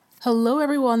Hello,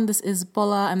 everyone. This is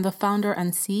Bola. I'm the founder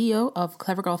and CEO of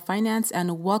Clever Girl Finance,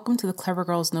 and welcome to the Clever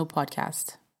Girls Know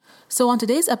podcast. So on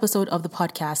today's episode of the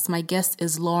podcast, my guest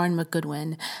is Lauren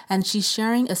McGoodwin, and she's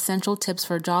sharing essential tips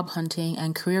for job hunting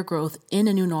and career growth in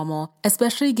a new normal,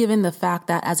 especially given the fact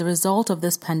that as a result of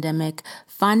this pandemic,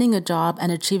 finding a job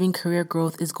and achieving career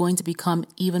growth is going to become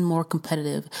even more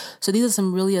competitive. So these are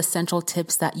some really essential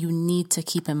tips that you need to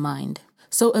keep in mind.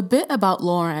 So a bit about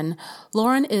Lauren.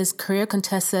 Lauren is Career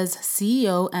Contessa's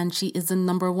CEO, and she is the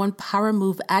 #1 Power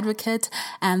Move advocate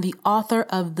and the author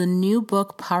of the new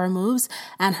book, Power Moves.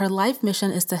 And her life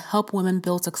mission is to help women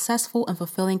build successful and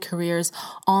fulfilling careers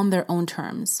on their own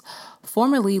terms.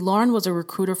 Formerly, Lauren was a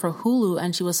recruiter for Hulu,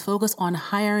 and she was focused on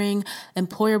hiring,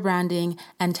 employer branding,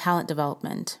 and talent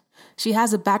development. She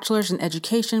has a bachelor's in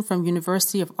education from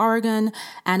University of Oregon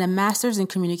and a master's in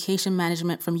communication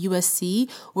management from USC,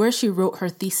 where she wrote her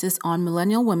thesis on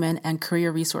millennial women and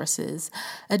career resources.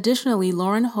 Additionally,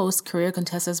 Lauren hosts Career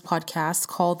Contessa's podcast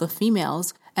called The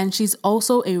Females, and she's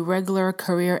also a regular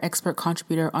career expert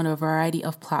contributor on a variety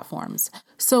of platforms.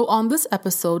 So on this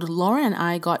episode, Lauren and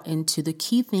I got into the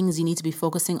key things you need to be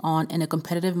focusing on in a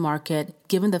competitive market,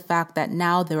 given the fact that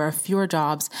now there are fewer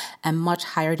jobs and much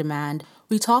higher demand.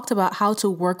 We talked about how to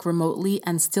work remotely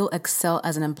and still excel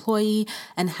as an employee,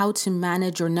 and how to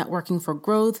manage your networking for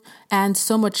growth, and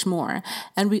so much more.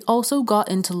 And we also got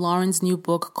into Lauren's new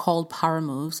book called Power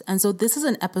Moves. And so this is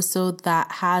an episode that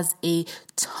has a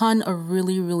ton of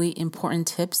really important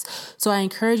tips. So I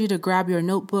encourage you to grab your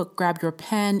notebook, grab your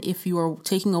pen. If you are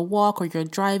taking a walk or you're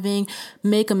driving,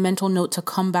 make a mental note to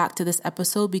come back to this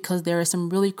episode, because there is some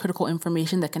really critical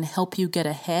information that can help you get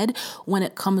ahead when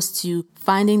it comes to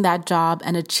finding that job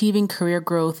and achieving career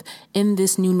growth in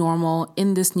this new normal,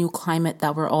 in this new climate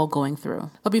that we're all going through.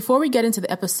 But before we get into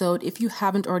the episode, if you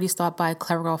haven't already stopped by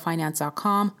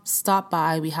clevergirlfinance.com, stop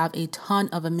by. We have a ton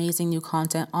of amazing new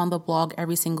content on the blog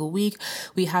every single week.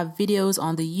 We have videos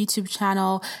on the YouTube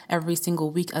channel every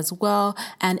single week as well.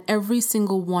 And every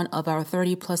single one of our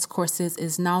 30 plus courses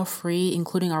is now free,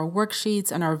 including our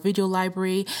worksheets and our video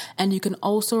library. And you can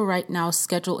also right now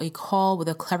schedule a call with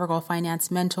a Clever Girl Finance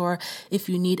mentor if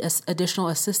you need additional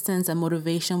assistance and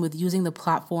motivation with using the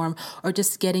platform, or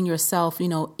just getting yourself,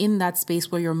 in that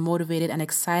space where you're motivated and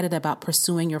excited about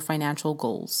pursuing your financial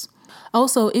goals.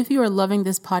 Also, if you are loving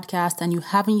this podcast and you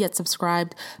haven't yet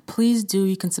subscribed, please do.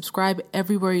 You can subscribe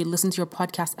everywhere you listen to your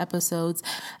podcast episodes.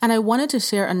 And I wanted to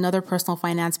share another personal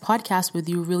finance podcast with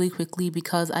you really quickly,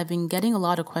 because I've been getting a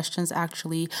lot of questions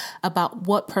actually about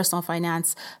what personal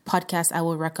finance podcast I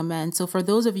will recommend. So for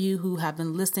those of you who have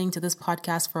been listening to this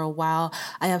podcast for a while,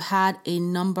 I have had a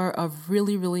number of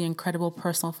really incredible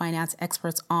personal finance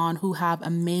experts on who have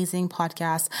amazing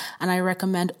podcasts, and I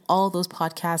recommend all those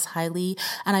podcasts highly.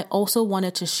 And I also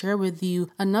wanted to share with you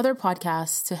another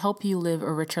podcast to help you live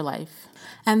a richer life.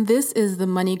 And this is the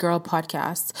Money Girl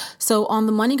podcast. So on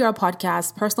the Money Girl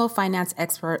podcast, personal finance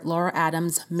expert Laura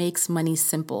Adams makes money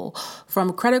simple.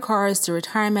 From credit cards to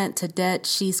retirement to debt,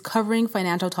 she's covering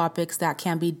financial topics that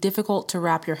can be difficult to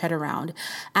wrap your head around.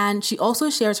 And she also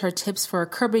shares her tips for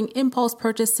curbing impulse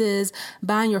purchases,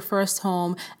 buying your first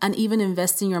home, and even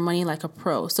investing your money like a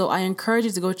pro. So I encourage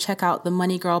you to go check out the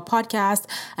Money Girl podcast,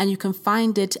 and you can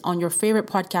find it on your favorite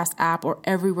podcast app or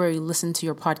everywhere you listen to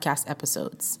your podcast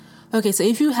episodes. Okay, so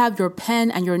if you have your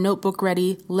pen and your notebook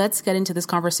ready, let's get into this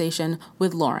conversation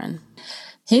with Lauren.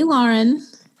 Hey, Lauren.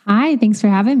 Hi, thanks for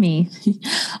having me.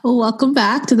 Well, welcome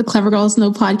back to the Clever Girls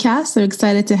Know podcast. So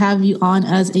excited to have you on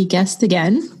as a guest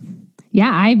again.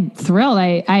 Yeah, I'm thrilled.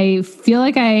 I feel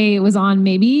like I was on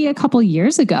maybe a couple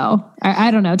years ago. I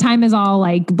don't know. Time is all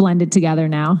like blended together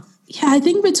now. Yeah, I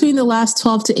think between the last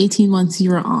 12 to 18 months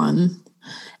you were on.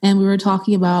 And we were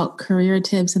talking about career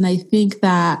tips. And I think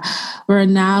that we're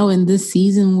now in this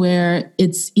season where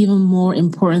it's even more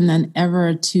important than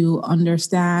ever to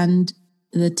understand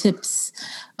the tips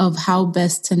of how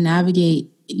best to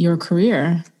navigate your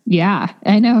career. Yeah,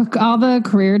 I know all the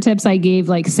career tips I gave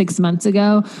like 6 months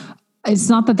ago. It's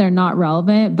not that they're not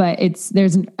relevant, but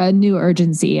there's a new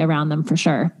urgency around them for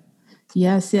sure.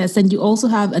 Yes. And you also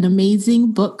have an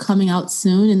amazing book coming out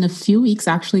soon in a few weeks,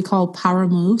 actually, called Power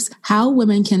Moves, How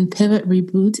Women Can Pivot,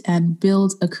 Reboot, and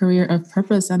Build a Career of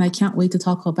Purpose. And I can't wait to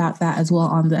talk about that as well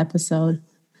on the episode.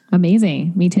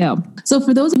 Amazing. Me too. So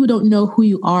for those who don't know who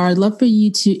you are, I'd love for you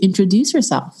to introduce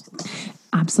yourself.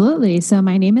 Absolutely. So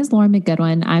my name is Lauren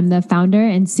McGoodwin. I'm the founder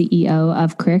and CEO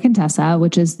of Career Contessa,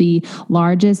 which is the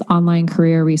largest online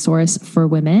career resource for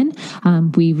women.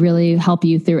 We really help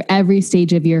you through every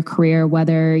stage of your career,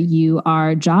 whether you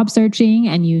are job searching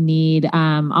and you need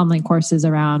online courses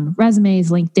around resumes,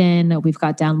 LinkedIn. We've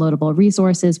got downloadable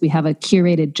resources. We have a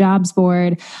curated jobs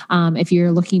board. If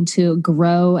you're looking to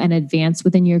grow and advance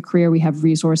within your career, we have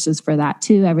resources for that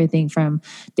too. Everything from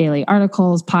daily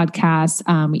articles, podcasts.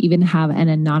 We even have an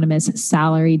anonymous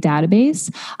salary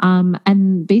database,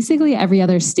 and basically every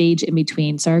other stage in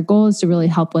between. So our goal is to really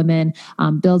help women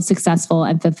build successful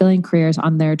and fulfilling careers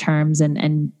on their terms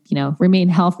and remain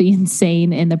healthy and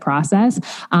sane in the process.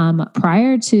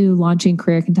 Prior to launching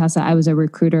Career Contessa, I was a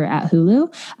recruiter at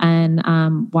Hulu.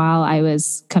 And while I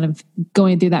was kind of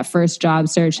going through that first job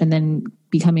search and then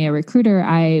becoming a recruiter,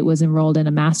 I was enrolled in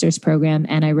a master's program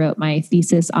and I wrote my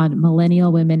thesis on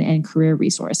millennial women and career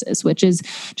resources, which is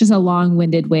just a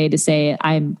long-winded way to say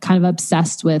I'm kind of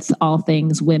obsessed with all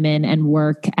things women and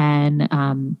work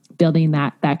and building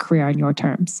that career on your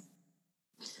terms.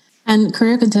 And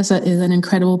Career Contessa is an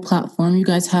incredible platform. You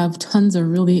guys have tons of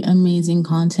really amazing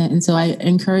content. And so I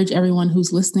encourage everyone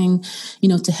who's listening,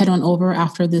 to head on over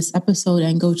after this episode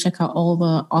and go check out all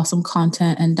the awesome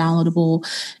content and downloadable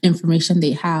information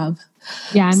they have.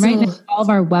 Yeah. And right now, all of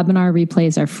our webinar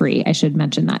replays are free. I should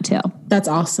mention that too. That's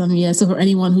awesome. Yeah. So for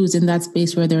anyone who's in that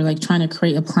space where they're like trying to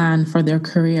create a plan for their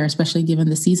career, especially given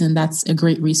the season, that's a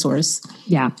great resource.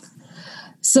 Yeah.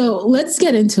 So let's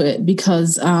get into it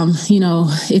because,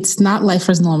 it's not life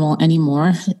as normal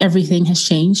anymore. Everything has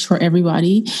changed for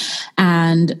everybody.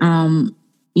 And,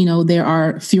 there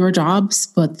are fewer jobs,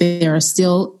 but there are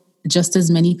still just as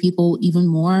many people, even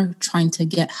more, trying to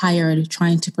get hired,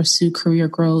 trying to pursue career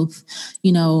growth,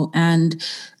 and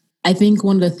I think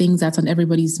one of the things that's on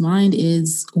everybody's mind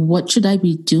is what should I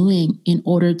be doing in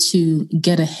order to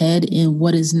get ahead in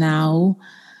what is now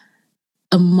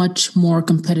a much more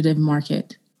competitive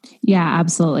market? Yeah,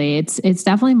 absolutely. It's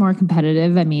definitely more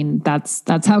competitive. I mean, that's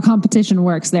how competition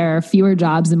works. There are fewer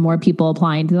jobs and more people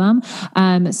applying to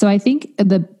them. So I think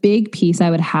the big piece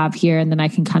I would have here, and then I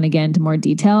can kind of get into more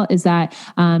detail, is that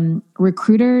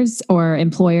recruiters or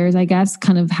employers, I guess,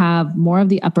 kind of have more of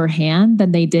the upper hand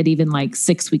than they did even like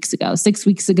 6 weeks ago. 6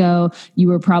 weeks ago, you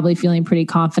were probably feeling pretty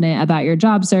confident about your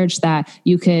job search that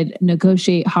you could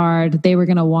negotiate hard. They were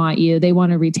going to want you. They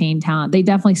want to retain talent. They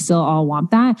definitely still all want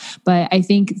that. But I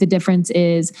think the difference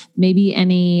is maybe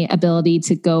any ability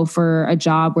to go for a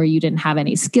job where you didn't have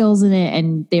any skills in it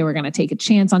and they were going to take a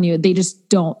chance on you. They just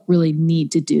don't really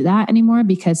need to do that anymore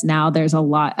because now there's a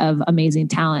lot of amazing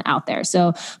talent out there.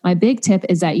 So my big tip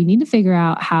is that you need to figure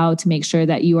out how to make sure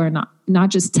that you are not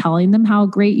just telling them how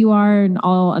great you are and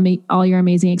all your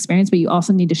amazing experience, but you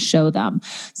also need to show them.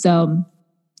 So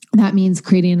that means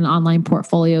creating an online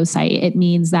portfolio site. It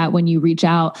means that when you reach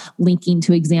out, linking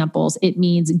to examples. It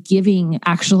means giving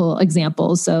actual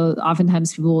examples. So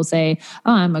oftentimes people will say,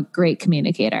 oh, I'm a great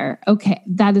communicator. Okay,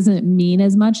 that doesn't mean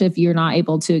as much if you're not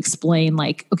able to explain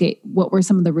like, okay, what were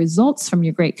some of the results from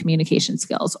your great communication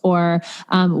skills? Or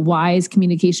why is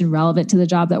communication relevant to the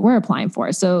job that we're applying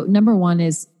for? So number one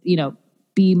is,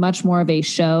 be much more of a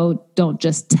show, don't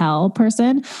just tell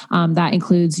person. That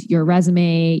includes your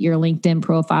resume, your LinkedIn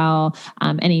profile,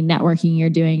 any networking you're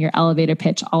doing, your elevator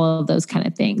pitch, all of those kind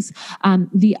of things.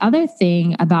 The other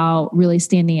thing about really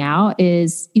standing out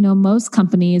is, most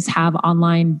companies have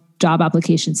online job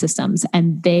application systems,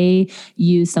 and they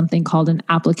use something called an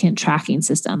applicant tracking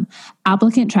system.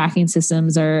 Applicant tracking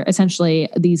systems are essentially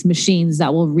these machines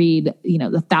that will read,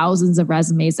 the thousands of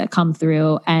resumes that come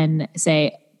through and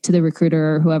say, to the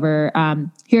recruiter or whoever,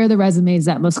 here are the resumes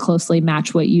that most closely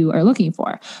match what you are looking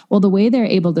for. Well, the way they're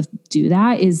able to do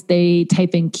that is they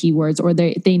type in keywords, or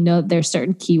they know there's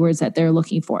certain keywords that they're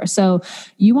looking for. So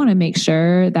you want to make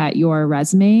sure that your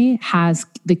resume has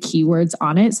the keywords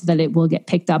on it so that it will get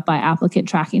picked up by applicant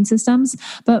tracking systems.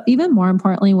 But even more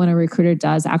importantly, when a recruiter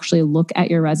does actually look at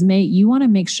your resume, you want to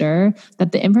make sure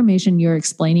that the information you're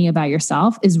explaining about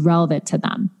yourself is relevant to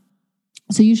them.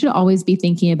 So you should always be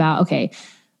thinking about, okay,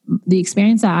 the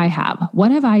experience that I have, what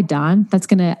have I done that's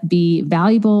going to be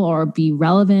valuable or be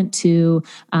relevant to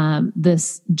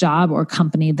this job or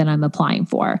company that I'm applying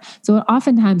for? So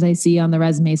oftentimes I see on the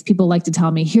resumes, people like to tell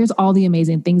me, here's all the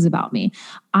amazing things about me.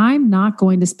 I'm not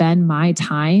going to spend my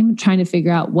time trying to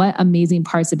figure out what amazing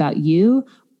parts about you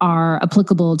are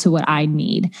applicable to what I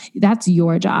need. That's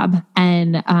your job.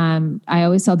 And I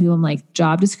always tell people, I'm like,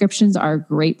 job descriptions are a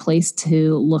great place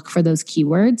to look for those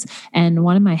keywords. And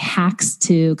one of my hacks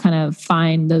to kind of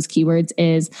find those keywords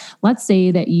is, let's say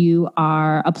that you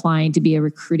are applying to be a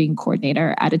recruiting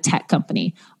coordinator at a tech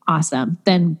company. Awesome.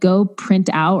 Then go print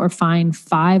out or find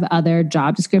 5 other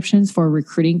job descriptions for a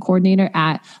recruiting coordinator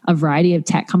at a variety of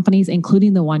tech companies,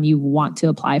 including the one you want to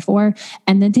apply for.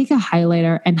 And then take a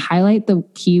highlighter and highlight the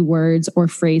keywords or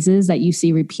phrases that you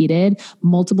see repeated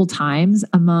multiple times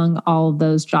among all of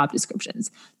those job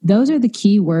descriptions. Those are the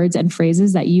key words and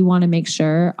phrases that you want to make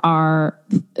sure are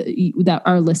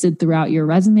listed throughout your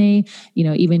resume,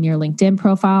 even your LinkedIn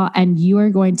profile. And you are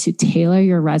going to tailor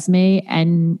your resume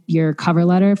and your cover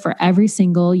letter for every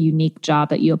single unique job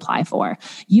that you apply for.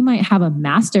 You might have a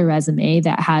master resume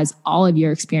that has all of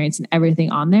your experience and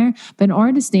everything on there. But in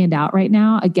order to stand out right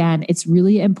now, again, it's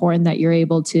really important that you're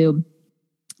able to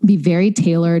be very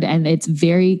tailored and it's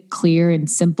very clear and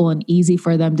simple and easy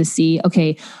for them to see,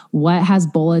 okay, what has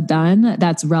Bola done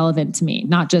that's relevant to me?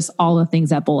 Not just all the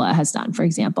things that Bola has done, for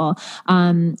example.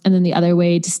 And then the other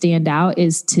way to stand out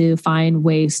is to find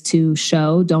ways to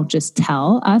show, don't just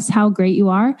tell us how great you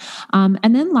are. And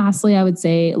then lastly, I would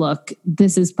say, look,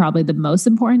 this is probably the most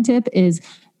important tip is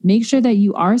make sure that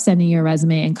you are sending your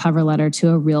resume and cover letter to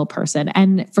a real person.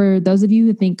 And for those of you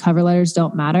who think cover letters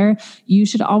don't matter, you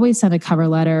should always send a cover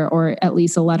letter or at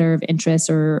least a letter of interest,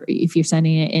 or if you're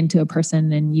sending it into a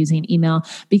person and using email,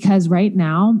 because right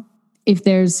now, if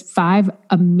there's 5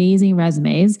 amazing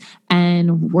resumes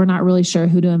and we're not really sure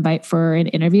who to invite for an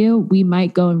interview, we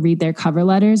might go and read their cover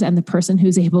letters, and the person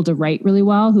who's able to write really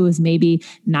well, who is maybe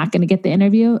not going to get the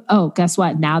interview, oh, guess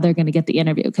what? Now they're going to get the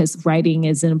interview because writing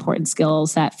is an important skill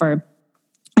set for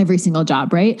every single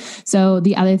job, right? So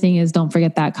the other thing is don't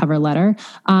forget that cover letter.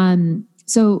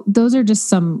 So those are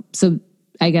just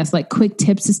I guess like quick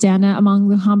tips to stand out among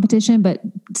the competition, but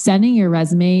sending your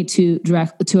resume to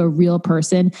a real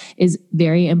person is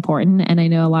very important. And I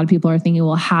know a lot of people are thinking,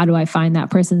 well, how do I find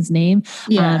that person's name?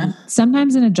 Yeah.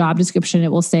 Sometimes in a job description,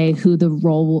 it will say who the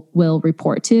role will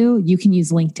report to. You can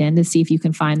use LinkedIn to see if you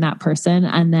can find that person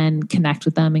and then connect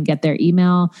with them and get their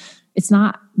email. It's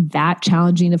not that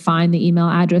challenging to find the email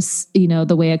address,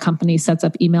 the way a company sets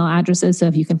up email addresses. So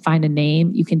if you can find a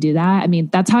name, you can do that. I mean,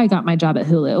 that's how I got my job at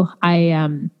Hulu.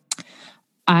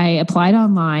 I applied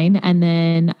online and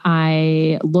then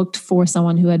I looked for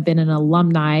someone who had been an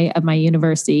alumni of my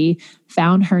university,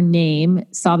 found her name,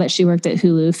 saw that she worked at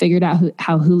Hulu, figured out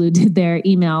how Hulu did their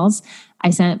emails. I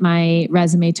sent my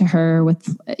resume to her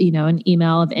with, an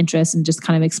email of interest and just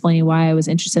kind of explaining why I was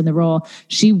interested in the role.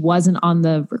 She wasn't on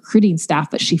the recruiting staff,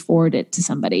 but she forwarded it to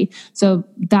somebody. So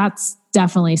that's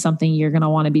definitely something you're going to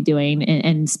want to be doing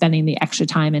and spending the extra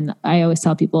time. And I always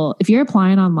tell people, if you're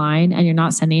applying online and you're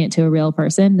not sending it to a real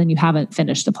person, then you haven't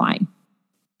finished applying.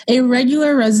 A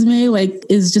regular resume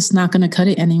is just not going to cut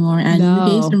it anymore. And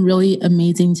you gave some really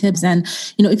amazing tips. And,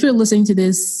 if you're listening to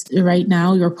this right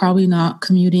now, you're probably not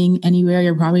commuting anywhere.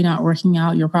 You're probably not working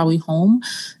out. You're probably home.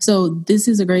 So this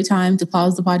is a great time to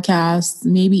pause the podcast,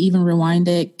 maybe even rewind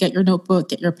it, get your notebook,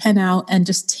 get your pen out, and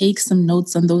just take some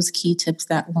notes on those key tips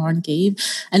that Lauren gave.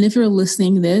 And if you're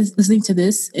listening to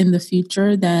this in the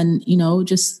future, then,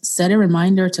 just set a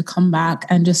reminder to come back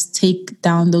and just take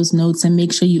down those notes and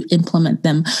make sure you implement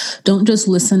them. Don't just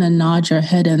listen and nod your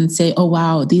head and say, oh,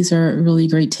 wow, these are really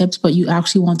great tips, but you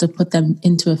actually want to put them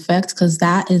into effect, because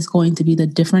that is going to be the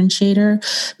differentiator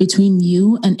between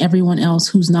you and everyone else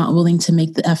who's not willing to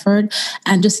make the effort.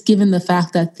 And just given the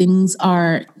fact that things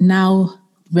are now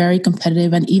very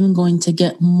competitive and even going to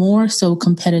get more so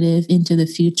competitive into the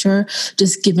future,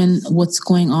 just given what's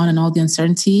going on and all the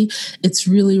uncertainty, it's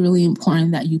really, really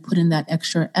important that you put in that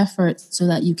extra effort so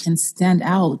that you can stand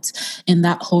out in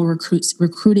that whole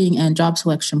recruiting and job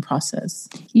selection process.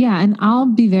 Yeah. And I'll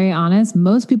be very honest,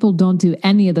 most people don't do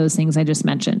any of those things I just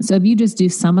mentioned. So if you just do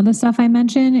some of the stuff I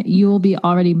mentioned, you will be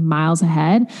already miles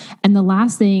ahead. And the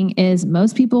last thing is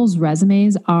most people's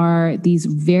resumes are these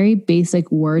very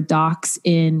basic Word docs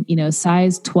in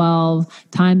size 12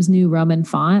 Times New Roman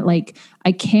font.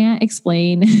 I can't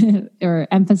explain or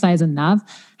emphasize enough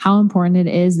how important it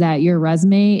is that your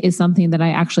resume is something that I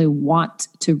actually want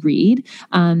to read.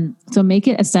 So make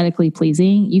it aesthetically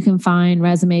pleasing. You can find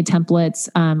resume templates.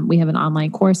 We have an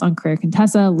online course on Career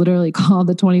Contessa, literally called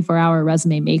the 24-hour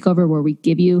resume makeover, where we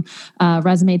give you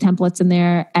resume templates in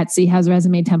there. Etsy has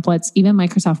resume templates. Even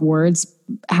Microsoft Words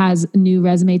has new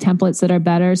resume templates that are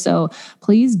better. So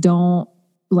please don't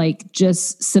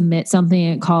just submit something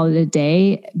and call it a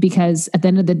day, because at the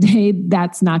end of the day,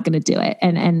 that's not going to do it.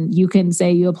 And you can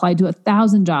say you applied to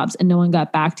 1,000 jobs and no one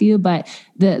got back to you, but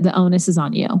the onus is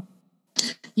on you.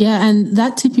 Yeah. And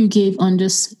that tip you gave on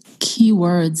just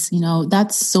keywords,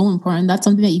 that's so important. That's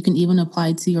something that you can even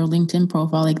apply to your LinkedIn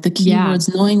profile. Like the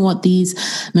keywords, knowing what these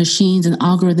machines and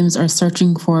algorithms are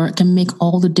searching for can make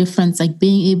all the difference. Like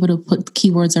being able to put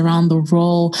keywords around the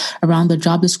role, around the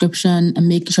job description, and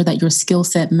making sure that your skill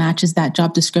set matches that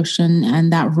job description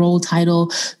and that role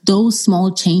title. Those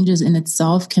small changes in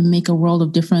itself can make a world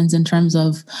of difference in terms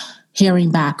of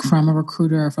hearing back from a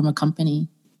recruiter or from a company.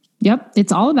 Yep.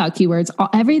 It's all about keywords.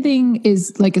 Everything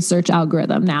is like a search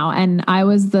algorithm now. And I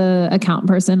was the account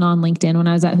person on LinkedIn when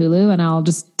I was at Hulu. And I'll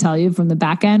just tell you from the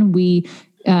back end, we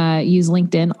use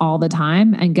LinkedIn all the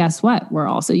time. And guess what? We're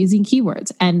also using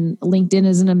keywords. And LinkedIn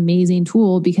is an amazing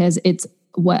tool because it's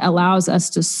what allows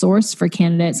us to source for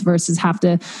candidates versus have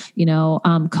to,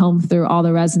 comb through all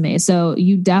the resumes. So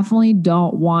you definitely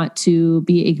don't want to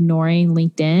be ignoring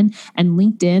LinkedIn. And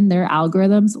LinkedIn, their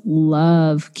algorithms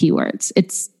love keywords.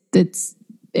 It's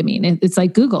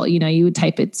like Google, you would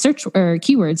type it search or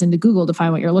keywords into Google to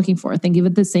find what you're looking for. Think of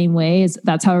it the same way as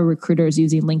that's how a recruiter is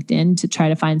using LinkedIn to try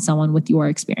to find someone with your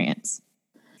experience.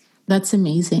 That's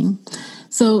amazing.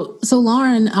 So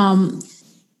Lauren,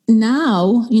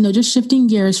 now, just shifting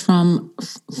gears from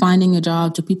finding a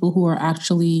job to people who are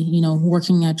actually,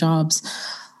 working at jobs,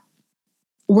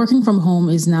 working from home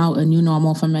is now a new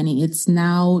normal for many. It's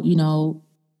now,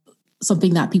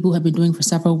 something that people have been doing for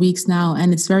several weeks now,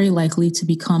 and it's very likely to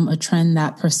become a trend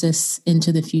that persists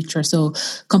into the future. So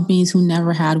companies who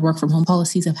never had work from home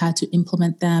policies have had to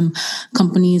implement them.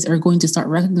 Companies are going to start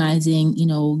recognizing,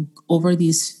 over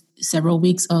these several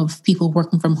weeks of people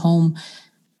working from home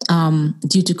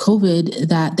due to COVID,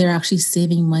 that they're actually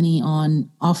saving money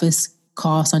on office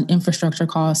costs, on infrastructure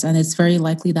costs. And it's very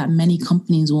likely that many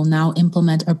companies will now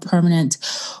implement a permanent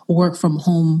work from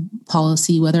home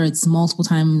policy, whether it's multiple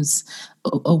times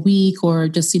a week or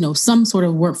just, some sort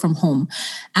of work from home.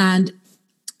 And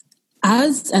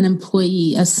as an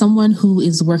employee, as someone who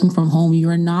is working from home,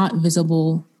 you're not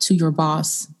visible to your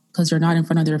boss because you're not in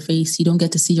front of their face. You don't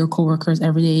get to see your coworkers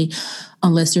every day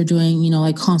unless you're doing,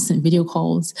 like constant video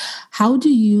calls. How do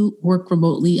you work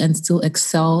remotely and still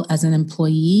excel as an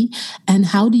employee? And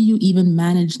how do you even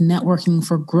manage networking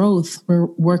for growth for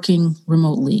working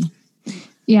remotely?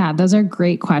 Yeah, those are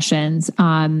great questions.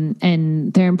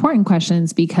 And they're important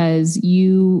questions because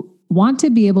you want to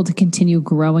be able to continue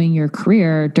growing your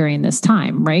career during this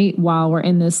time, right? While we're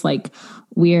in this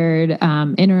weird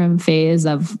interim phase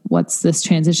of what's this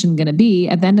transition going to be,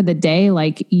 at the end of the day,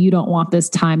 you don't want this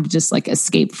time to just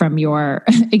escape from your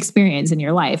experience in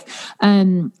your life.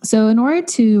 So in order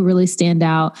to really stand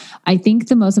out, I think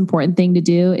the most important thing to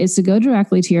do is to go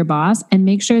directly to your boss and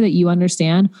make sure that you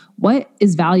understand what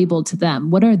is valuable to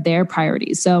them. What are their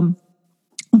priorities? So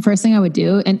the first thing I would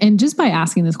do, and just by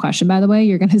asking this question, by the way,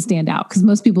 you're going to stand out because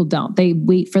most people don't. They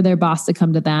wait for their boss to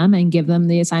come to them and give them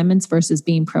the assignments versus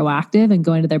being proactive and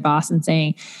going to their boss and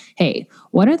saying, hey,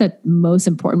 what are the most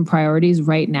important priorities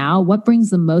right now? What brings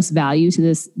the most value to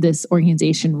this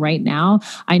organization right now?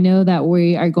 I know that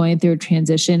we are going through a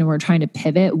transition and we're trying to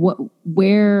pivot.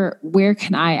 Where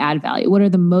can I add value? What are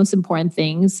the most important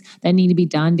things that need to be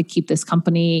done to keep this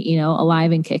company,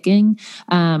 alive and kicking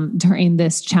during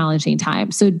this challenging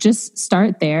time? So just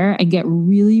start there and get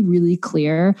really, really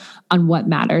clear on what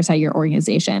matters at your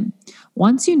organization.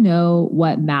 Once you know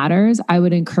what matters, I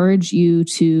would encourage you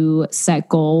to set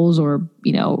goals or,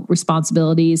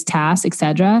 responsibilities, tasks,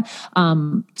 etc.,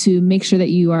 to make sure that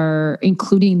you are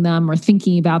including them or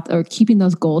thinking about or keeping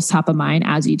those goals top of mind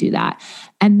as you do that.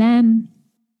 And then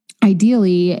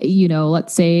ideally,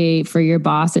 let's say for your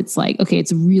boss, it's okay,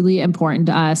 it's really important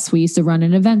to us. We used to run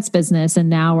an events business and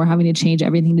now we're having to change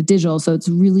everything to digital. So it's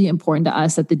really important to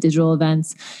us that the digital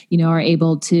events, are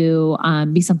able to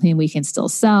be something we can still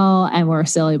sell and we're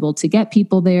still able to get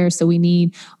people there. So we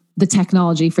need the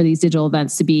technology for these digital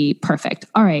events to be perfect.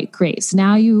 All right, great. So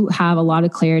now you have a lot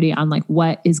of clarity on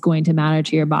what is going to matter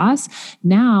to your boss.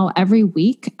 Now, every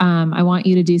week, I want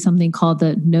you to do something called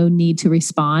the no need to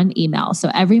respond email. So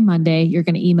every Monday, you're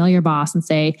going to email your boss and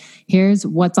say, here's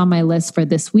what's on my list for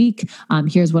this week.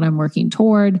 Here's what I'm working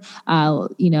toward.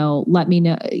 Let me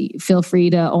know. Feel free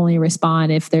to only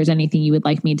respond if there's anything you would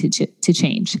like me to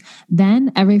change.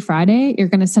 Then every Friday, you're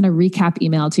going to send a recap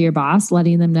email to your boss,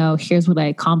 letting them know, here's what I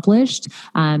accomplished.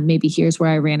 Maybe here's where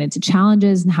I ran into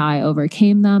challenges and how I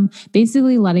overcame them.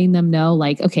 Basically letting them know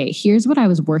okay, here's what I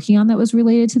was working on that was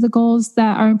related to the goals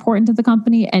that are important to the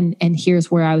company. And here's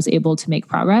where I was able to make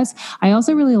progress. I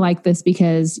also really like this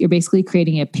because you're basically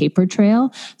creating a paper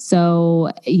trail.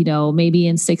 So, maybe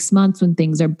in 6 months when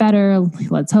things are better,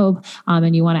 let's hope,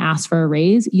 and you want to ask for a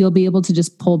raise, you'll be able to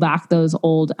just pull back those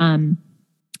old,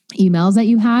 emails that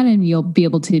you had, and you'll be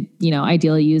able to,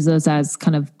 ideally use those as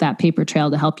kind of that paper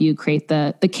trail to help you create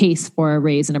the case for a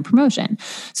raise and a promotion.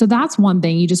 So that's one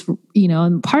thing. You just,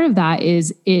 and part of that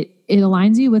is it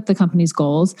aligns you with the company's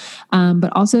goals,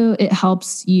 but also it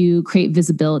helps you create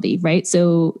visibility, right?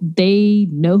 So they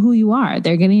know who you are.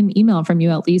 They're getting an email from you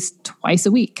at least twice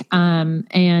a week.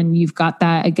 And you've got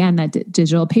that, again, that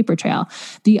digital paper trail.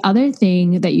 The other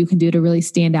thing that you can do to really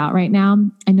stand out right now,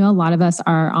 I know a lot of us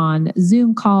are on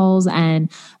Zoom calls and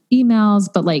emails,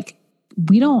 but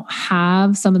we don't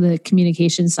have some of the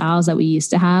communication styles that we used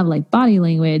to have, like body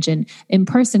language and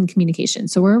in-person communication.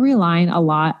 So we're relying a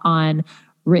lot on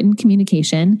written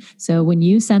communication. So when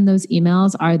you send those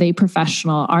emails, are they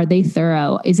professional? Are they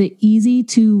thorough? Is it easy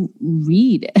to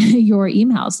read your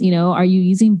emails? Are you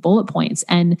using bullet points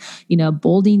and,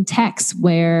 bolding text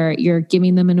where you're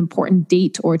giving them an important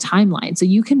date or timeline? So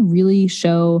you can really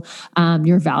show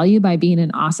your value by being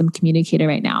an awesome communicator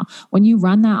right now. When you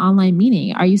run that online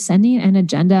meeting, are you sending an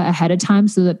agenda ahead of time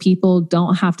so that people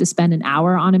don't have to spend an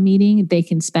hour on a meeting? They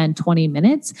can spend 20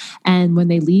 minutes. And when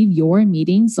they leave your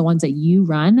meetings, the ones that you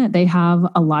run, they have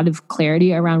a lot of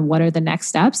clarity around what are the next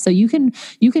steps. So you can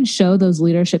show those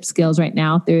leadership skills right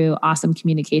now through awesome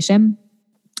communication.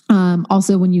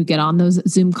 Also, when you get on those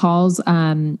Zoom calls,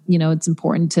 it's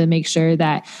important to make sure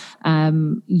that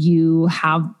you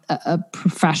have a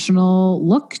professional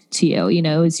look to you.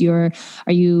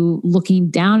 Are you looking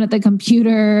down at the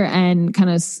computer and kind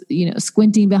of,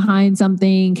 squinting behind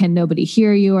something? Can nobody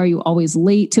hear you? Are you always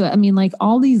late to it? I mean,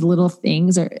 all these little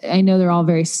things I know they're all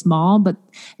very small, but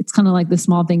it's kind of like the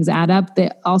small things add up.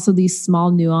 That also these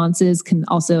small nuances can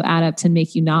also add up to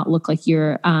make you not look like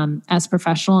you're as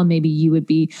professional. And maybe you would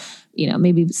be,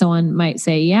 maybe someone might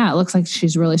say, yeah, it looks like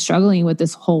she's really struggling with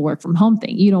this whole work from home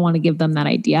thing. You don't want to give them that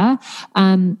idea.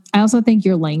 I also think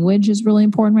your language is really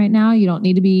important right now. You don't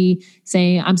need to be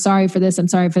saying, I'm sorry for this, I'm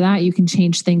sorry for that. You can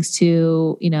change things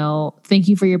to, thank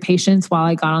you for your patience while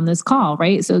I got on this call,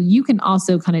 right? So you can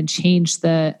also kind of change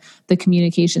the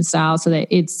communication style so that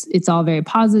it's all very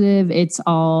positive. It's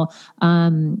all,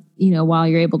 while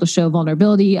you're able to show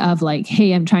vulnerability of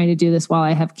hey, I'm trying to do this while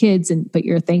I have kids, but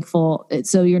you're thankful.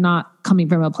 So you're not coming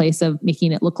from a place of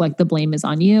making it look like the blame is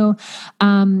on you.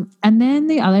 And then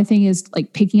the other thing is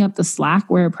picking up the slack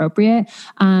where appropriate.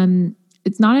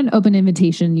 It's not an open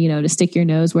invitation, to stick your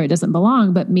nose where it doesn't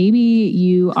belong, but maybe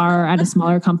you are at a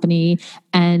smaller company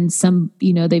and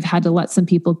they've had to let some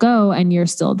people go and you're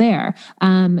still there.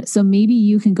 So maybe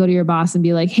you can go to your boss and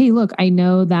be like, hey, look, I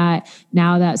know that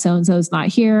now that so-and-so is not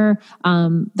here,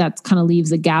 that kind of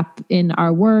leaves a gap in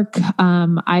our work.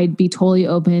 I'd be totally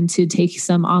open to take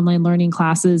some online learning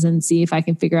classes and see if I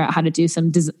can figure out how to do some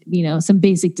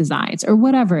basic designs or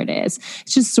whatever it is.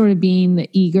 It's just sort of being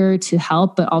eager to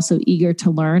help, but also eager to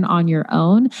learn on your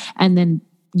own, and then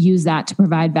use that to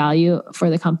provide value for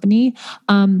the company.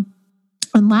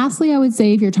 And lastly, I would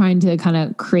say if you're trying to kind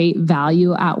of create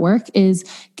value at work is,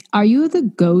 are you the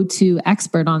go-to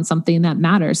expert on something that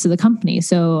matters to the company?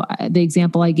 So the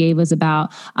example I gave was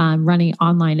about running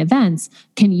online events.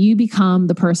 Can you become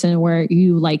the person where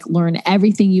you learn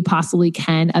everything you possibly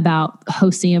can about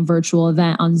hosting a virtual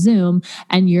event on Zoom,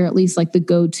 and you're at least the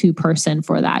go-to person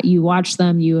for that? You watch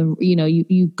them,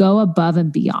 you go above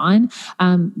and beyond.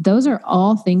 Those are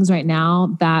all things right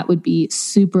now that would be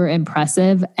super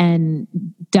impressive and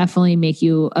definitely make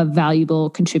you a valuable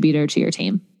contributor to your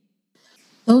team.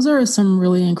 Those are some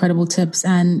really incredible tips.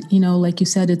 And, like you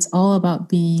said, it's all about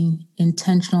being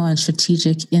intentional and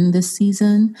strategic in this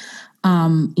season,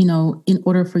 in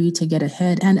order for you to get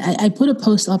ahead. And I put a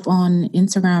post up on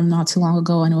Instagram not too long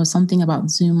ago, and it was something about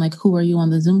Zoom, who are you on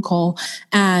the Zoom call?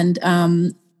 And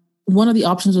one of the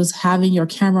options was having your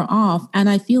camera off. And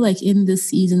I feel like in this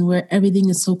season where everything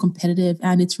is so competitive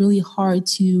and it's really hard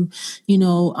to,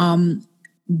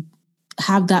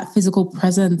 have that physical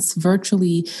presence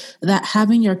virtually, that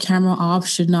having your camera off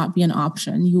should not be an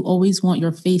option. You always want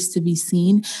your face to be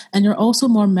seen. And you're also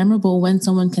more memorable when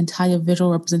someone can tie a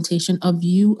visual representation of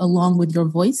you along with your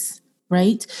voice,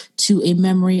 right, to a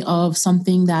memory of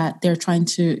something that they're trying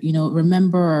to,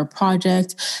 remember, or a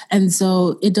project. And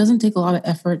so it doesn't take a lot of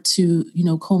effort to,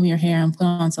 comb your hair and put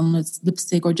on some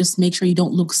lipstick, or just make sure you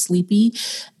don't look sleepy,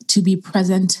 to be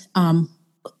present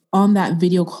on that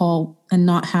video call and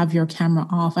not have your camera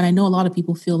off. And I know a lot of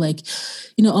people feel like,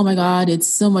 oh my God, it's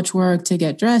so much work to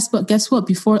get dressed. But guess what?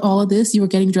 Before all of this, you were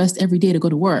getting dressed every day to go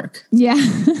to work. Yeah.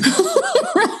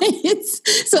 Right.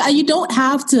 So you don't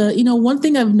have to, one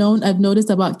thing I've noticed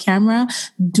about camera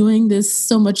doing this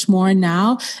so much more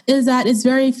now is that it's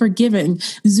very forgiving.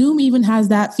 Zoom even has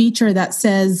that feature that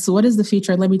says, what is the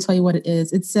feature? Let me tell you what it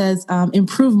is. It says,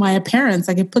 improve my appearance.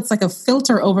 Like it puts like a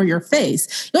filter over your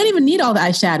face. You don't even need all the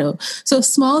eyeshadow. So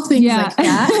small things like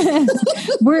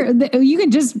that. You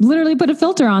can just literally put a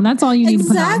filter on. That's all you need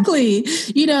exactly.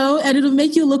 to put on. And it'll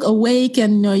make you look awake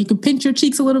and, you can pinch your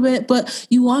cheeks a little bit, but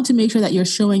you want to make sure that you're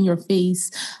showing your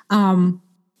face. And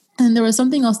there was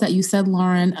something else that you said,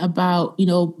 Lauren, about,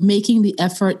 making the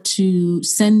effort to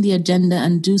send the agenda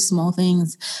and do small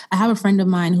things. I have a friend of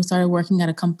mine who started working at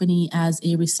a company as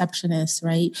a receptionist,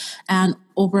 right? And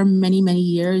over many, many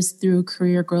years through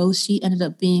career growth, she ended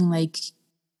up being like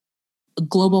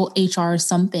global HR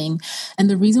something. And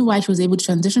the reason why she was able to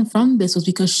transition from this was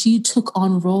because she took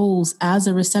on roles as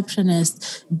a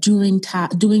receptionist doing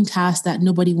tasks that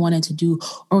nobody wanted to do,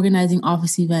 organizing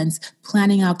office events,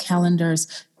 planning out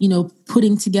calendars,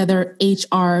 putting together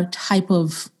HR type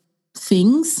of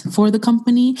things for the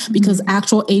company because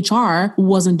actual HR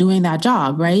wasn't doing that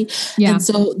job, right? Yeah. And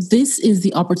so this is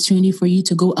the opportunity for you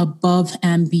to go above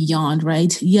and beyond,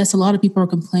 right? Yes, a lot of people are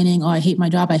complaining, oh, I hate my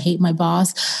job, I hate my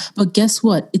boss. But guess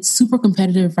what? It's super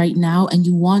competitive right now, and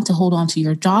you want to hold on to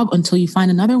your job until you find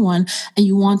another one, and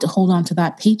you want to hold on to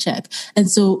that paycheck.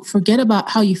 And so forget about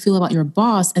how you feel about your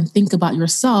boss and think about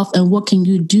yourself and what can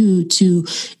you do to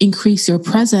increase your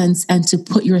presence and to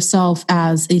put yourself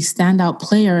as a standout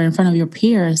player in front of your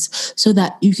peers so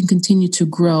that you can continue to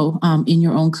grow in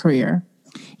your own career.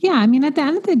 Yeah. I mean, at the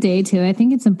end of the day too, I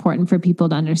think it's important for people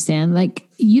to understand, like,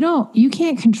 you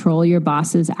can't control your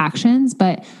boss's actions,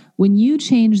 but when you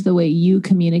change the way you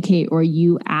communicate or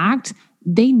you act,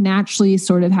 they naturally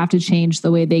sort of have to change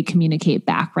the way they communicate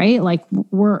back, right? Like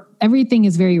everything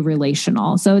is very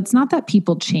relational. So it's not that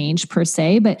people change per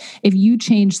se, but if you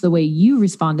change the way you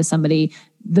respond to somebody,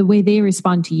 the way they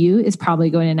respond to you is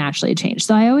probably going to naturally change.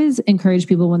 So I always encourage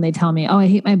people when they tell me, oh, I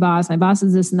hate my boss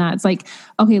is this and that. It's like,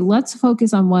 okay, let's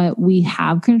focus on what we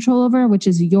have control over, which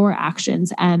is your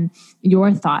actions and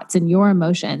your thoughts and your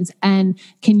emotions. And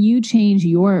can you change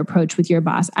your approach with your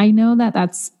boss? I know that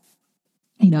that's,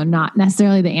 not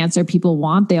necessarily the answer people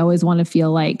want. They always want to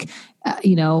feel like,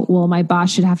 well, my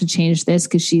boss should have to change this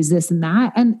because she's this and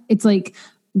that. And it's like,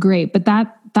 great, but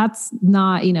that's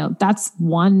not, that's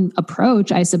one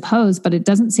approach, I suppose, but it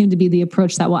doesn't seem to be the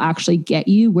approach that will actually get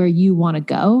you where you want to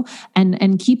go.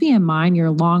 And keeping in mind your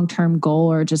long-term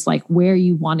goal or just like where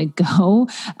you want to go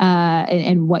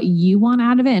and what you want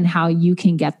out of it and how you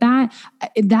can get that.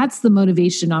 That's the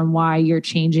motivation on why you're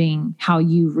changing how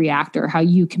you react or how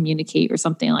you communicate or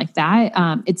something like that.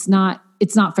 It's not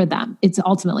for them. It's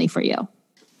ultimately for you.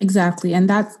 Exactly. And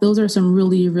those are some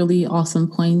really, really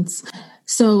awesome points.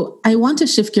 So I want to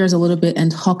shift gears a little bit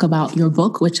and talk about your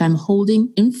book, which I'm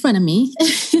holding in front of me.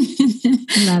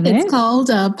 Love it. It's called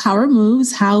Power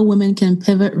Moves, How Women Can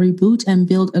Pivot, Reboot, and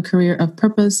Build a Career of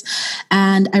Purpose.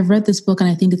 And I've read this book and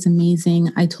I think it's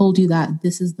amazing. I told you that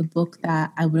this is the book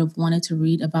that I would have wanted to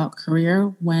read about career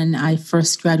when I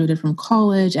first graduated from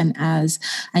college and as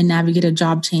I navigated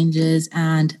job changes.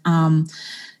 And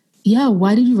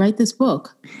why did you write this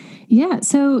book? Yeah.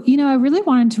 So, I really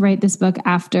wanted to write this book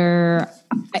after,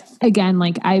 again,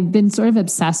 like I've been sort of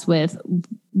obsessed with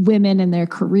women and their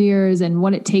careers and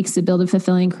what it takes to build a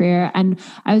fulfilling career. And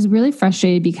I was really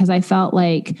frustrated because I felt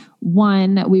like,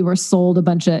 one, we were sold a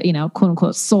bunch of, quote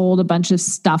unquote, sold a bunch of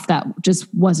stuff that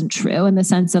just wasn't true in the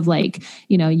sense of like,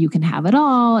 you can have it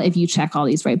all if you check all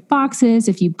these right boxes,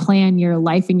 if you plan your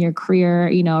life and your career,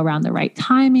 around the right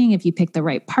timing, if you pick the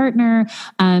right partner.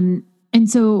 And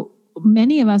so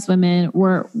many of us women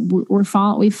we've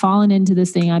fallen into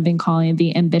this thing I've been calling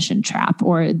the ambition trap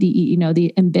or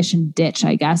the ambition ditch,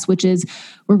 I guess, which is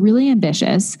we're really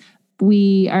ambitious.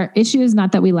 Our issue is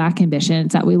not that we lack ambition,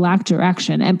 it's that we lack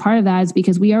direction. And part of that is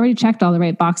because we already checked all the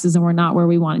right boxes and we're not where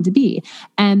we wanted to be.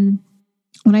 And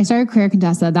when I started Career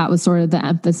Contessa, that was sort of the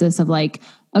emphasis of like,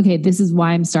 okay, this is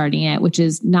why I'm starting it, which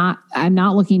is I'm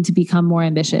not looking to become more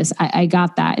ambitious. I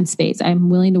got that in spades. I'm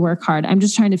willing to work hard. I'm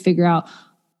just trying to figure out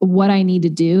what I need to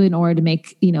do in order to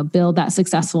make, build that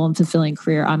successful and fulfilling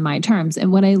career on my terms.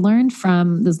 And what I learned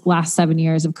from this last 7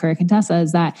 years of Career Contessa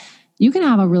is that you can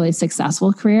have a really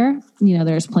successful career.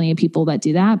 There's plenty of people that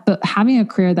do that, but having a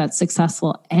career that's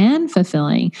successful and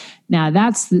fulfilling, now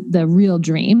that's the real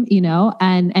dream,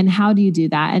 and how do you do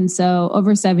that? And so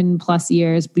over 7+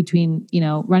 years between,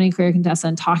 running Career Contessa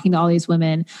and talking to all these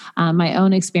women, my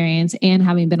own experience and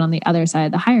having been on the other side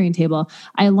of the hiring table,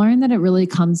 I learned that it really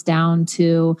comes down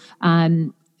to,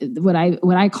 what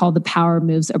I call the power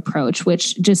moves approach,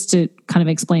 which, just to kind of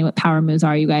explain what power moves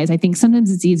are, you guys, I think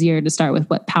sometimes it's easier to start with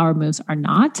what power moves are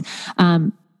not.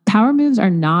 Power moves are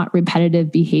not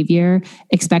repetitive behavior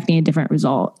expecting a different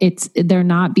result. They're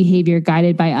not behavior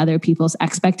guided by other people's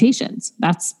expectations.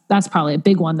 That's probably a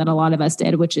big one that a lot of us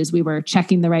did, which is we were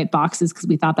checking the right boxes because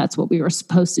we thought that's what we were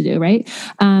supposed to do, right?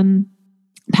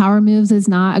 Power moves is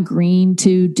not agreeing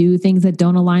to do things that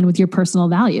don't align with your personal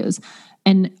values.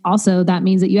 And also that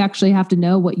means that you actually have to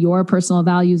know what your personal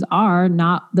values are,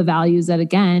 not the values that,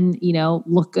 again,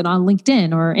 look good on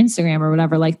LinkedIn or Instagram or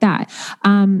whatever like that.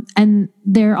 And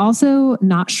they're also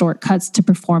not shortcuts to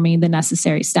performing the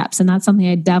necessary steps. And that's something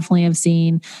I definitely have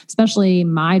seen, especially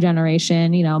my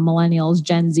generation, millennials,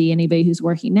 Gen Z, anybody who's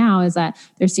working now, is that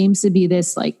there seems to be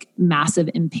this like massive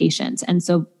impatience. And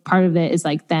so part of it is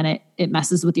like, then it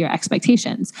messes with your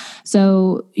expectations.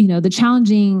 So, the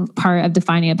challenging part of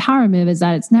defining a power move is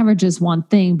that it's never just one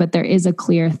thing, but there is a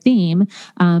clear theme.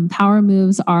 Power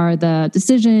moves are the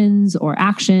decisions or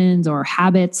actions or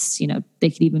habits, they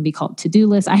could even be called to-do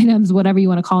list items, whatever you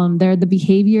want to call them. They're the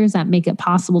behaviors that make it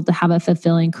possible to have a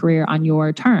fulfilling career on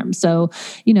your terms. So,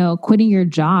 quitting your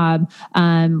job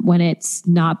when it's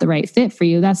not the right fit for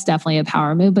you, that's definitely a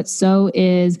power move. But so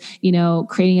is,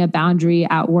 creating a boundary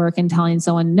at work and telling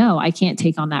someone, no, I can't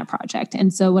take on that project.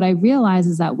 And so what I realize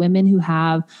is that women who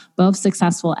have both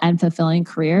successful and fulfilling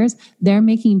careers, they're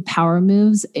making power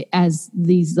moves as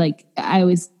these, like, I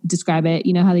always describe it,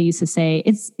 how they used to say,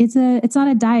 it's not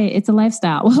a diet, it's a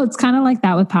lifestyle. Well, it's kind of like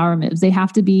that with power moves. They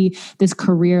have to be this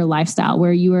career lifestyle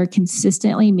where you are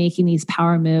consistently making these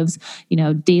power moves,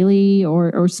 daily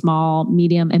or small,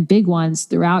 medium, and big ones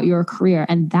throughout your career.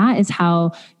 And that is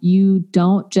how you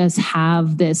don't just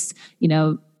have this,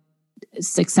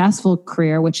 successful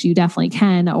career, which you definitely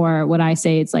can, or what I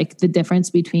say, it's like the difference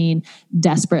between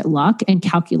desperate luck and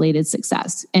calculated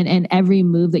success. And every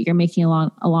move that you're making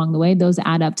along the way, those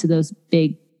add up to those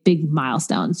big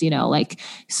milestones, like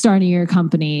starting your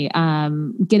company,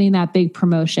 getting that big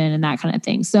promotion and that kind of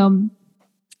thing. So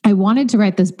I wanted to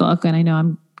write this book, and I know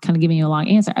I'm kind of giving you a long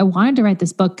answer. I wanted to write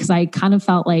this book because I kind of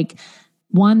felt like,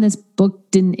 one, this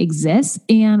book didn't exist,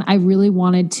 and I didn't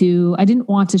want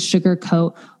to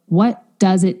sugarcoat what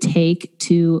does it take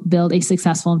to build a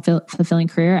successful and fulfilling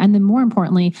career. And then more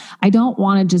importantly, I don't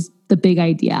want to just the big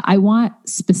idea. I want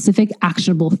specific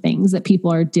actionable things that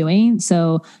people are doing.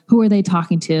 So who are they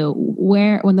talking to?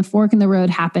 When the fork in the road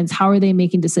happens, how are they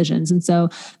making decisions? And so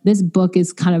this book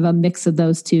is kind of a mix of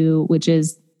those two, which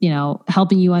is,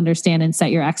 helping you understand and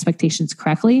set your expectations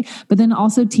correctly, but then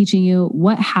also teaching you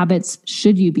what habits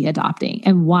should you be adopting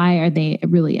and why are they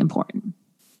really important.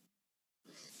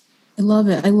 I love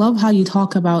it. I love how you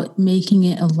talk about making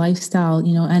it a lifestyle,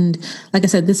 and like I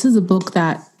said, this is a book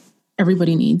that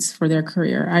everybody needs for their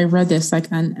career. I read this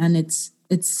and it's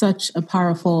such a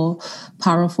powerful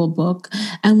book.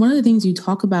 And one of the things you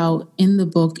talk about in the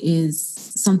book is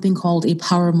something called a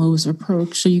power moves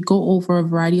approach. So you go over a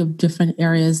variety of different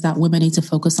areas that women need to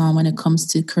focus on when it comes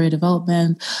to career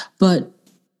development, but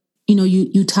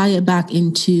you tie it back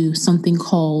into something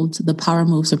called the power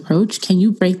moves approach. Can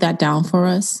you break that down for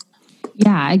us?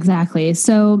 Yeah, exactly.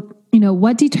 So,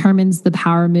 what determines the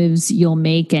power moves you'll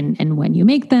make and when you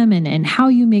make them and how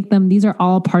you make them, these are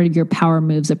all part of your power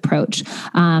moves approach.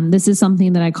 This is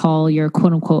something that I call your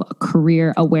quote unquote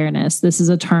career awareness. This is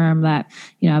a term that,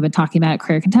 I've been talking about at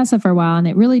Career Contessa for a while, and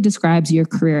it really describes your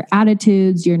career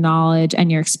attitudes, your knowledge,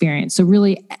 and your experience. So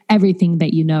really everything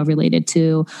that you know related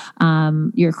to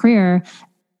your career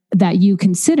that you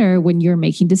consider when you're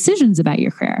making decisions about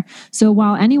your career. So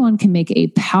while anyone can make a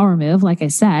power move, like I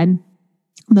said,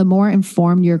 the more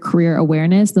informed your career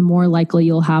awareness, the more likely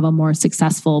you'll have a more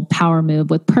successful power move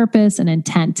with purpose and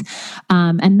intent.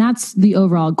 And that's the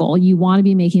overall goal. You want to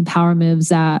be making power moves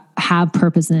that have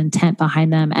purpose and intent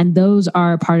behind them. And those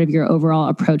are part of your overall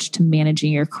approach to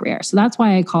managing your career. So that's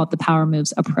why I call it the power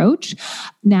moves approach.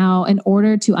 Now, in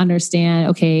order to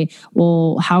understand, okay,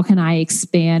 well, how can I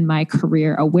expand my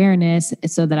career awareness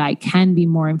so that I can be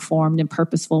more informed and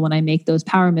purposeful when I make those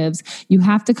power moves, you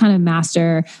have to kind of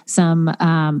master some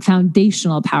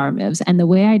foundational power moves. And the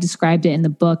way I described it in the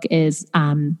book is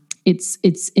it's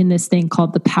in this thing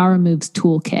called the Power Moves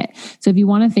Toolkit. So if you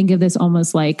want to think of this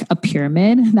almost like a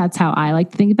pyramid, that's how I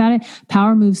like to think about it.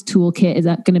 Power Moves Toolkit is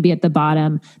going to be at the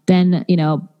bottom. Then,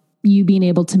 you being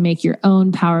able to make your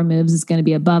own power moves is going to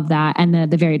be above that. And then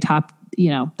at the very top,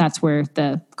 that's where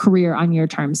the career on your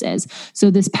terms is.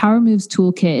 So this Power Moves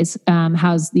Toolkit is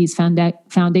has these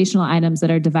foundational items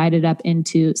that are divided up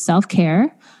into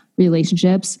self-care,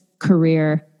 relationships,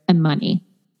 career, and money.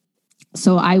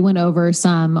 So I went over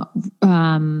some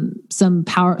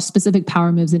specific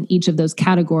power moves in each of those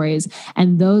categories.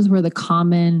 And those were the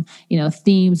common,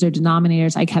 themes or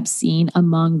denominators I kept seeing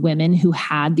among women who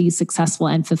had these successful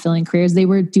and fulfilling careers. They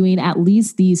were doing at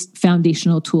least these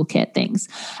foundational toolkit things.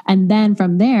 And then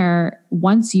from there,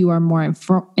 once you are more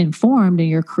informed in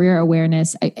your career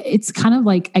awareness, it's kind of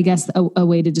like, I guess a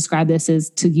way to describe this is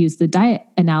to use the diet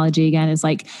analogy again, is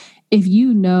like, if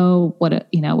you know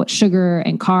what sugar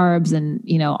and carbs and,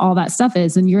 all that stuff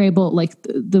is, and you're able, like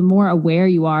the more aware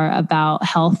you are about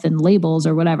health and labels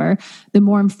or whatever, the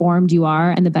more informed you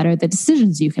are and the better the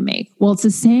decisions you can make. Well, it's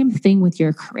the same thing with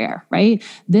your career, right?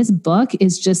 This book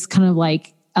is just kind of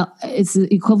like, it's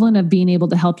the equivalent of being able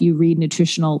to help you read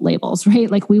nutritional labels, right?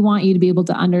 Like we want you to be able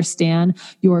to understand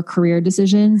your career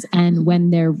decisions and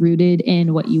when they're rooted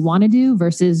in what you want to do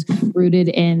versus rooted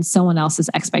in someone else's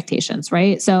expectations,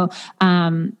 right? So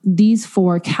these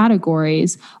 4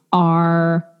 categories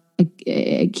are,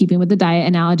 keeping with the diet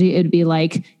analogy, it would be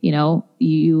like,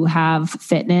 you have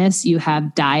fitness, you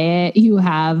have diet, you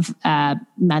have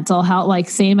mental health, like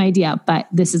same idea, but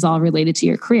this is all related to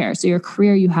your career. So your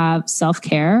career, you have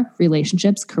self-care,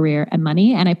 relationships, career, and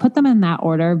money. And I put them in that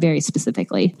order very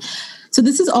specifically. So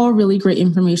this is all really great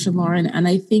information, Lauren. And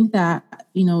I think that,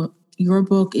 your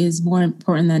book is more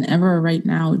important than ever right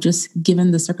now, just given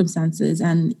the circumstances.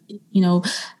 And,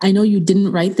 I know you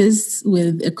didn't write this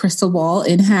with a crystal ball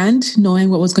in hand, knowing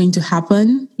what was going to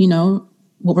happen,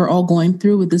 what we're all going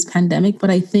through with this pandemic.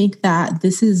 But I think that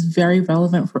this is very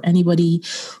relevant for anybody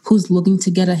who's looking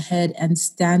to get ahead and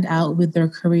stand out with their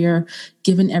career,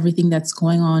 given everything that's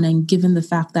going on and given the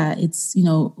fact that it's,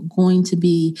 going to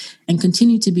be and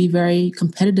continue to be very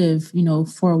competitive,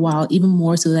 for a while, even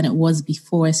more so than it was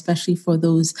before, especially for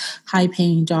those high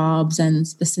paying jobs and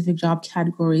specific job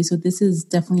categories. So this is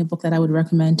definitely a book that I would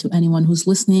recommend to anyone who's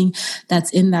listening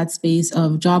that's in that space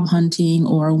of job hunting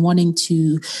or wanting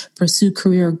to pursue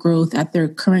career growth at their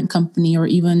current company, or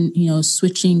even,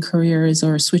 switching careers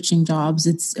or switching jobs.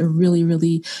 It's a really,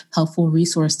 really helpful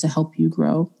resource to help you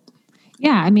grow.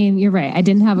 Yeah, I mean, you're right. I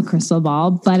didn't have a crystal ball,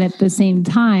 but at the same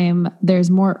time, there's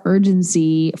more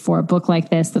urgency for a book like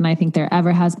this than I think there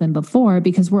ever has been before,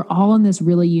 because we're all in this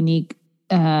really unique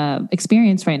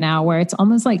experience right now where it's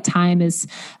almost like time is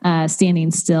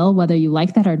standing still, whether you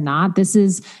like that or not. This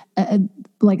is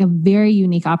like a very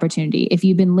unique opportunity. If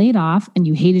you've been laid off and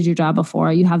you hated your job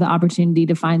before, you have the opportunity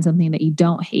to find something that you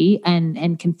don't hate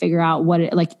and can figure out what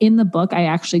it, like in the book, I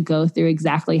actually go through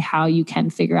exactly how you can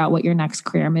figure out what your next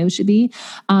career move should be.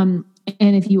 And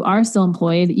if you are still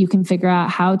employed, you can figure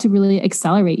out how to really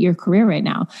accelerate your career right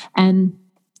now. And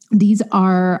these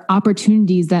are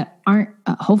opportunities that aren't,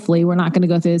 hopefully we're not going to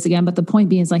go through this again, but the point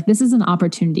being is like, this is an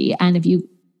opportunity. And if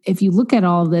you look at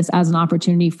all of this as an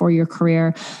opportunity for your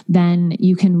career, then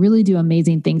you can really do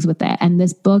amazing things with it. And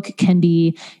this book can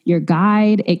be your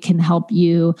guide. It can help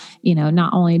you,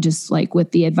 not only just like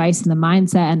with the advice and the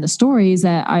mindset and the stories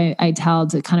that I tell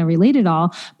to kind of relate it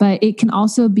all, but it can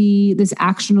also be this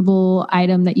actionable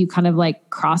item that you kind of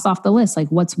like cross off the list. Like,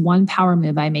 what's one power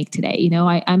move I make today?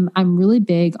 I'm really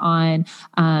big on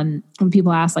when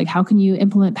people ask, like, how can you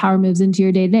implement power moves into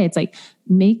your day to day? It's like,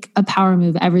 make a power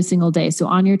move every single day. So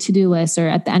on your to-do list, or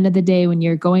at the end of the day, when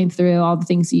you're going through all the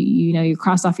things you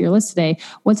cross off your list today,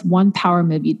 what's one power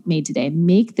move you made today?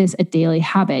 Make this a daily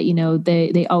habit.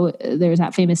 There's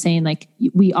that famous saying, like,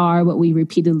 we are what we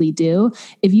repeatedly do.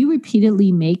 If you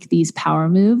repeatedly make these power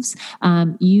moves,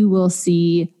 you will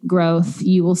see growth.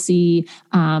 You will see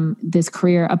this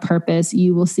career, a purpose.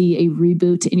 You will see a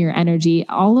reboot in your energy.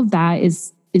 All of that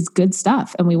is good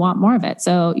stuff, and we want more of it.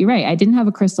 So you're right. I didn't have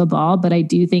a crystal ball, but I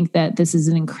do think that this is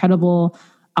an incredible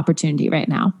opportunity right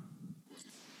now.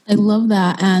 I love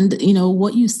that. And,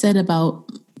 what you said about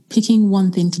picking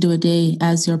one thing to do a day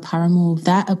as your power move,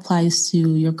 that applies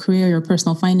to your career, your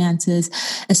personal finances,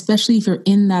 especially if you're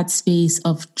in that space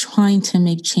of trying to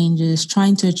make changes,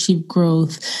 trying to achieve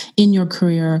growth in your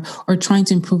career, or trying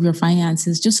to improve your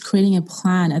finances. Just creating a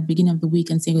plan at the beginning of the week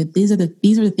and saying, well, these are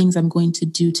the things I'm going to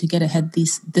do to get ahead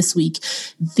this week.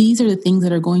 These are the things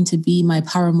that are going to be my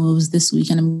power moves this week,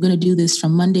 and I'm going to do this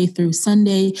from Monday through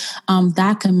Sunday.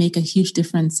 That can make a huge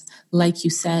difference, like you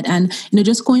said. And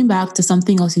just going back to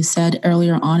something else you said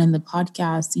earlier on in the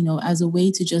podcast, as a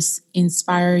way to just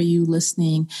inspire you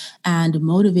listening and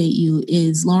motivate you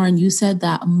is, Lauren, you said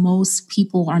that most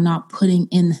people are not putting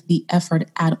in the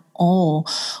effort at all,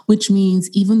 which means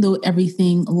even though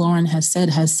everything Lauren has said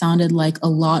has sounded like a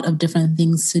lot of different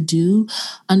things to do,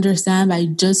 understand by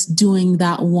just doing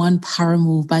that one power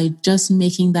move, by just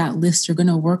making that list you're going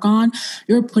to work on,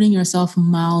 you're putting yourself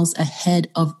miles ahead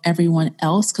of everyone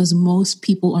else, because most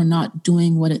people are not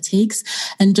doing what it takes.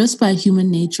 And just by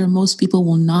human nature, most people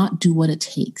will not do what it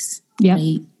takes. Yep.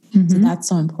 Right? So that's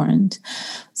so important.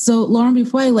 So, Lauren,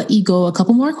 before I let you go, a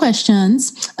couple more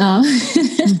questions.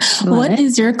 What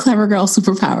is your clever girl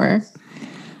superpower?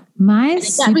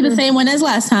 It can't be the same one as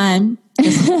last time.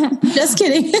 Just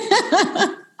kidding.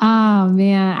 Oh,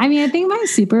 man. I mean, I think my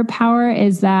superpower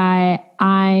is that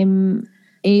I'm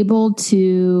able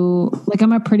to,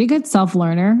 I'm a pretty good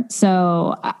self-learner.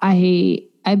 So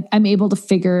I'm able to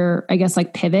figure,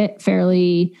 pivot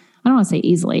fairly, I don't want to say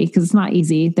easily, because it's not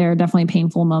easy. There are definitely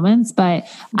painful moments, but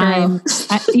I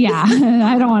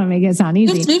don't want to make it sound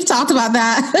easy. We've talked about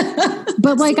that,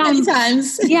 but many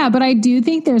times. Yeah, but I do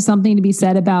think there's something to be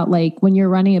said about when you're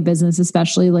running a business,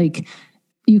 especially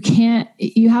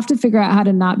you have to figure out how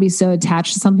to not be so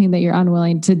attached to something that you're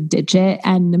unwilling to ditch it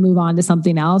and move on to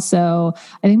something else. So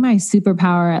I think my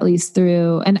superpower, at least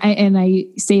through, and I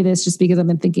say this just because I've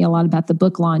been thinking a lot about the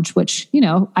book launch, which,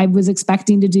 I was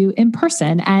expecting to do in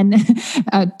person and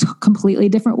a completely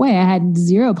different way. I had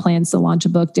zero plans to launch a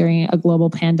book during a global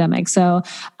pandemic. So,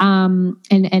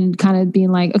 and kind of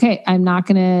being like, okay, I'm not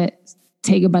going to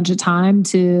take a bunch of time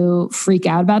to freak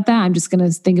out about that. I'm just going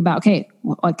to think about, okay,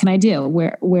 what can I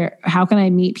do? How can I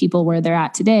meet people where they're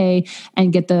at today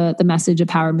and get the message of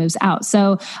Power Moves out?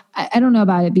 So I don't know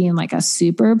about it being like a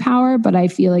superpower, but I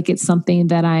feel like it's something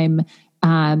that I'm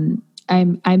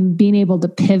being able to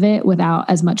pivot without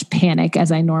as much panic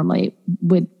as I normally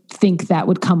would think that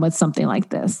would come with something like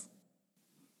this.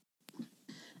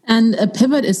 And a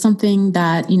pivot is something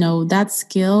that, that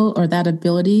skill or that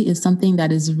ability is something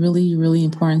that is really, really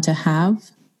important to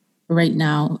have right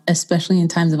now, especially in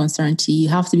times of uncertainty. You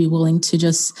have to be willing to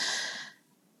just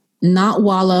not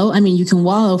wallow. I mean, you can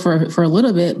wallow for a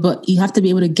little bit, but you have to be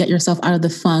able to get yourself out of the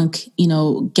funk,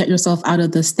 get yourself out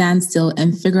of the standstill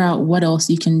and figure out what else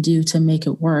you can do to make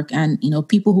it work. And,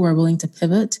 people who are willing to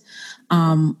pivot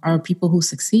are people who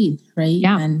succeed, right?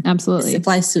 Yeah, and absolutely. It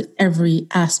applies to every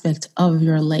aspect of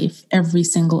your life, every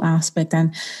single aspect.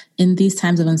 And in these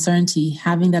times of uncertainty,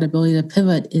 having that ability to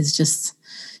pivot is just,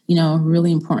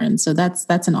 really important. So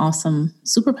that's an awesome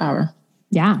superpower.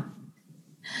 Yeah.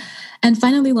 And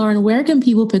finally, Lauren, where can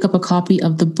people pick up a copy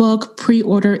of the book,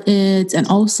 pre-order it, and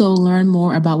also learn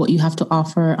more about what you have to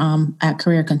offer at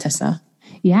Career Contessa?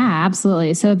 Yeah,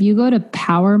 absolutely. So if you go to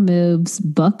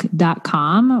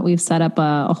powermovesbook.com, we've set up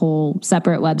a whole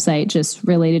separate website just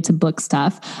related to book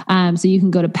stuff. So you can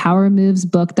go to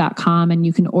powermovesbook.com and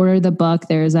you can order the book.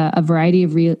 There's a variety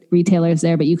of retailers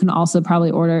there, but you can also probably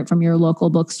order it from your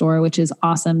local bookstore, which is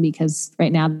awesome because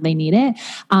right now they need it.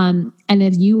 And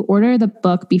if you order the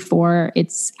book before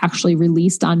it's actually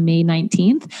released on May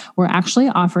 19th, we're actually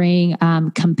offering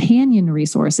companion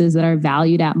resources that are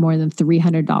valued at more than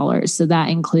 $300. So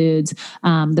that includes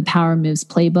the Power Moves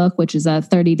Playbook, which is a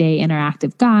 30-day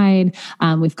interactive guide.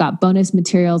 We've got bonus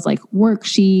materials like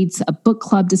worksheets, a book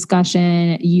club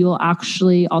discussion. You'll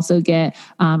actually also get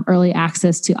early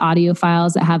access to audio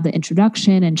files that have the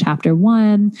introduction and chapter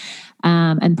 1.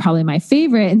 And probably my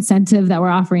favorite incentive that we're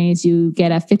offering is you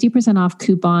get a 50% off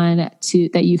coupon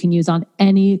that you can use on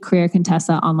any Career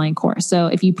Contessa online course. So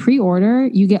if you pre-order,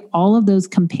 you get all of those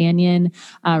companion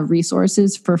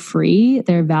resources for free.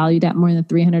 They're valued at more than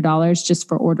 $300 just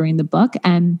for ordering the book.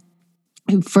 And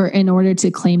in order to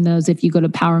claim those, if you go to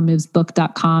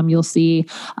powermovesbook.com, you'll see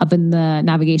up in the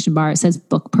navigation bar, it says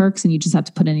book perks, and you just have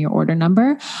to put in your order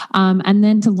number. And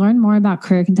then to learn more about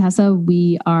Career Contessa,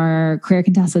 we are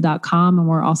careercontessa.com, and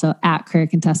we're also at Career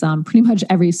Contessa on pretty much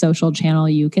every social channel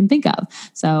you can think of.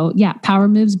 So yeah,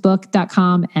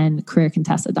 powermovesbook.com and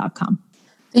careercontessa.com.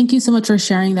 Thank you so much for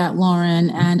sharing that, Lauren.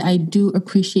 And I do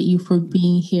appreciate you for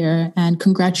being here. And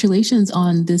congratulations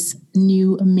on this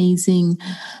new amazing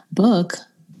book.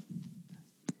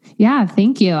 Yeah,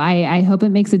 thank you. I hope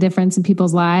it makes a difference in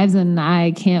people's lives. And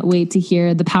I can't wait to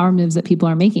hear the power moves that people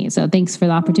are making. So thanks for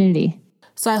the opportunity.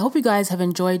 So I hope you guys have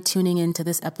enjoyed tuning into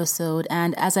this episode.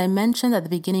 And as I mentioned at the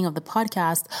beginning of the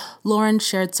podcast, Lauren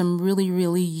shared some really,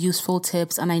 really useful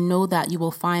tips. And I know that you will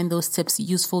find those tips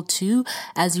useful too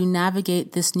as you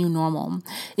navigate this new normal.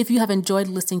 If you have enjoyed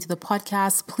listening to the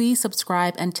podcast, please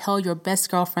subscribe and tell your best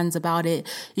girlfriends about it.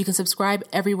 You can subscribe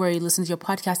everywhere you listen to your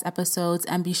podcast episodes,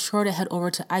 and be sure to head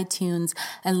over to iTunes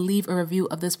and leave a review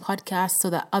of this podcast so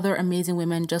that other amazing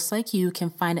women just like you can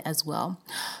find it as well.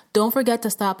 Don't forget to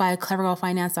stop by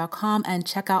clevergirlfinance.com and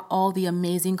check out all the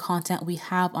amazing content we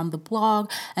have on the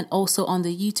blog and also on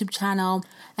the YouTube channel.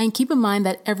 And keep in mind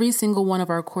that every single one of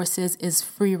our courses is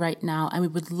free right now, and we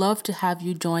would love to have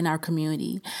you join our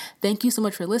community. Thank you so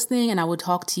much for listening, and I will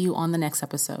talk to you on the next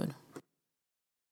episode.